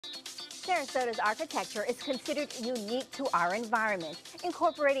Sarasota's architecture is considered unique to our environment,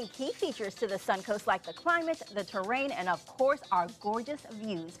 incorporating key features to the Suncoast like the climate, the terrain, and of course our gorgeous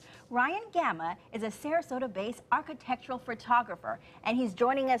views. Ryan Gamma is a Sarasota-based architectural photographer, and he's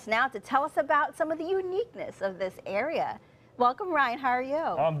joining us now to tell us about some of the uniqueness of this area. Welcome, Ryan. How are you?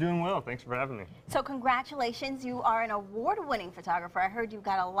 Oh, I'm doing well. Thanks for having me. So congratulations. You are an award-winning photographer. I heard you've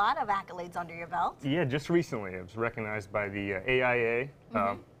got a lot of accolades under your belt. Yeah, just recently I was recognized by the AIA,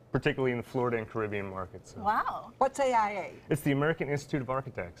 particularly in the Florida and Caribbean markets. So. Wow. What's AIA? It's the American Institute of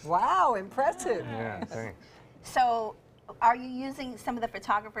Architects. Wow, impressive. Yeah, thanks. So are you using some of the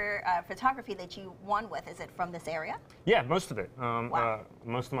photography that you won with? Is it from this area? Yeah, most of it. Wow.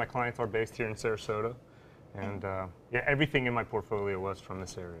 Most of my clients are based here in Sarasota. And yeah, everything in my portfolio was from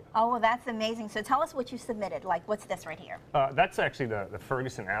this area. Oh, well, that's amazing. So tell us what you submitted. Like, what's this right here? That's actually the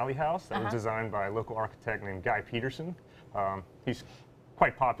Ferguson Alley House that was designed by a local architect named Guy Peterson. He's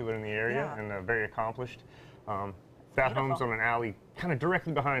quite popular in the area and very accomplished. That home's on an alley kind of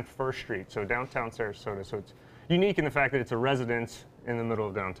directly behind First Street, so downtown Sarasota. So it's unique in the fact that it's a residence in the middle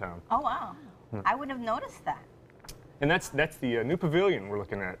of downtown. Oh, wow. I wouldn't have noticed that. And that's the new pavilion we're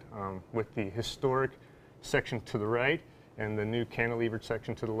looking at with the historic section to the right and the new cantilevered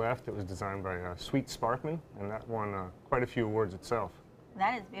section to the left. It was designed by Sweet Sparkman, and that won quite a few awards itself.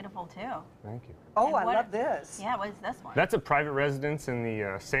 That is beautiful too. Thank you. Oh, I love this. Yeah, what is this one? That's a private residence in the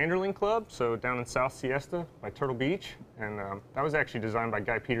Sanderling Club, so down in South Siesta by Turtle Beach, and that was actually designed by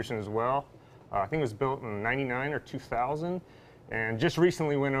Guy Peterson as well. I think it was built in '99 or 2000, and just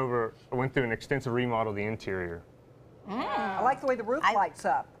recently went through an extensive remodel of the interior. I like the way the roof lights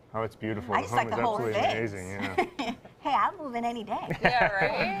up. Oh, it's beautiful. I The just home like is the whole absolutely thing. amazing. Yeah. Hey, I'll move in any day.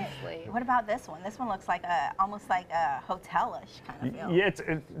 Yeah, right? What about this one? This one looks like almost like a hotel-ish kind of feel. Yeah,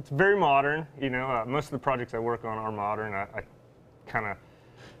 it's very modern. You know, most of the projects I work on are modern. I kind of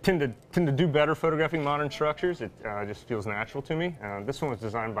tend to do better photographing modern structures. It just feels natural to me. This one was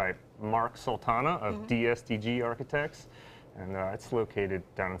designed by Mark Sultana of DSDG Architects, and it's located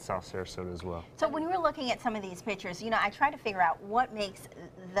down in South Sarasota as well. So when you were looking at some of these pictures, you know, I try to figure out what makes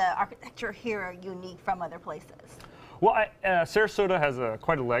the architecture here unique from other places. Well, Sarasota has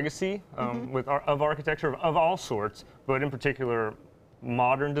quite a legacy of architecture of all sorts, but in particular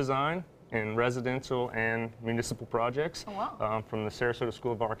modern design in residential and municipal projects. Oh, wow. From the Sarasota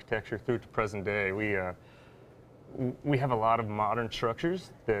School of Architecture through to present day, we have a lot of modern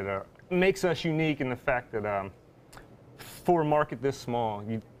structures that makes us unique in the fact that for a market this small,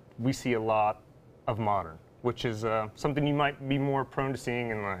 we see a lot of modern, which is something you might be more prone to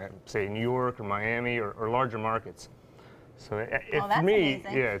seeing in, say, New York or Miami or larger markets. So for me,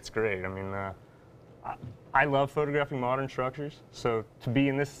 amazing. yeah, it's great. I mean, I love photographing modern structures, so to be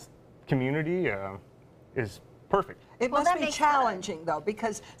in this community is perfect. It Well, must that be makes challenging, though,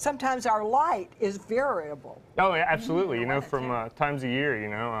 because sometimes our light is variable. Oh, yeah, absolutely. You know, weather, from times of year, you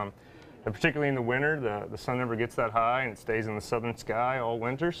know, and particularly in the winter, the sun never gets that high and it stays in the southern sky all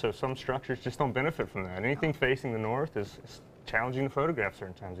winter, so some structures just don't benefit from that. Anything facing the north is challenging to photograph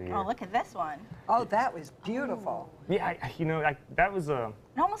certain times of year. Oh, look at this one. Oh, that was beautiful. Yeah, you know, that was a...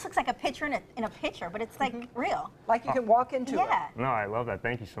 It almost looks like a picture in a picture, but it's like real. Like you can walk into it. Yeah. No, I love that.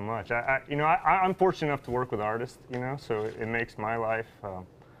 Thank you so much. I'm fortunate enough to work with artists, you know, so it makes my life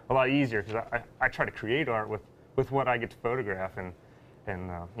a lot easier because I try to create art with what I get to photograph, and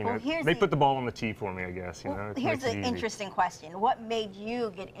you know, they put the ball on the tee for me, I guess. You know, it Here's makes it an easy. interesting question. What made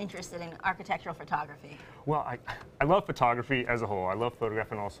you get interested in architectural photography? Well, I love photography as a whole. I love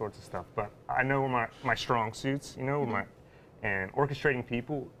photographing all sorts of stuff, but I know my strong suits, you know, and orchestrating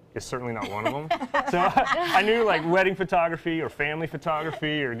people is certainly not one of them. So I knew like wedding photography or family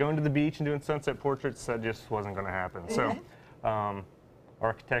photography or going to the beach and doing sunset portraits, that just wasn't going to happen. So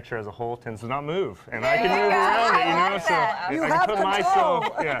architecture as a whole tends to not move, and I can move around it, you know. So You I have can put control.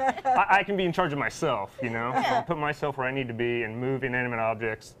 myself, I can be in charge of myself, you know. I can put myself where I need to be and move inanimate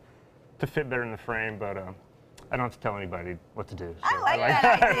objects to fit better in the frame, but I don't have to tell anybody what to do. So I like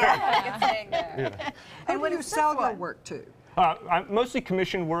that idea. Good saying that. And what do you is this sell your one? work to? I'm mostly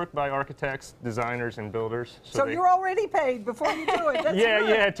commissioned work by architects, designers, and builders. So they- you're already paid before you do it. That's yeah, good.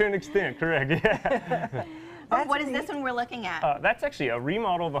 yeah, to an extent, correct. Yeah. Oh, what is neat. this one we're looking at? That's actually a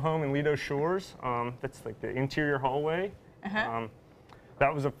remodel of a home in Lido Shores. That's like the interior hallway.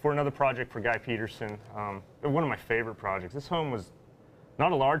 That was for another project for Guy Peterson. One of my favorite projects. This home was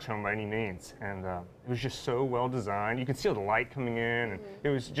not a large home by any means, and it was just so well designed. You could see all the light coming in, and it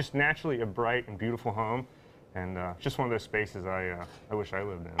was just naturally a bright and beautiful home, and just one of those spaces I wish I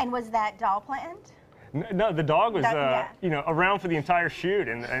lived in. And was that doll planned? No, the dog was, Yeah. you know, around for the entire shoot,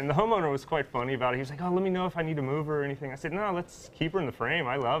 and the homeowner was quite funny about it. He was like, "Oh, let me know if I need to move her or anything." I said, "No, let's keep her in the frame.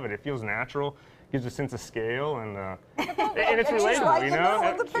 I love it. It feels natural, gives a sense of scale, and it's she's relatable, right you in the know."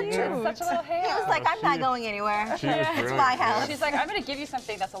 middle of the picture. Such a little hair. He was like, I'm not going anywhere. She was It's brilliant. my house. She's like, I'm going to give you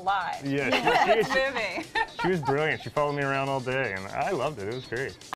something that's alive. Yeah, It's moving. she was brilliant. She followed me around all day, and I loved it. It was great.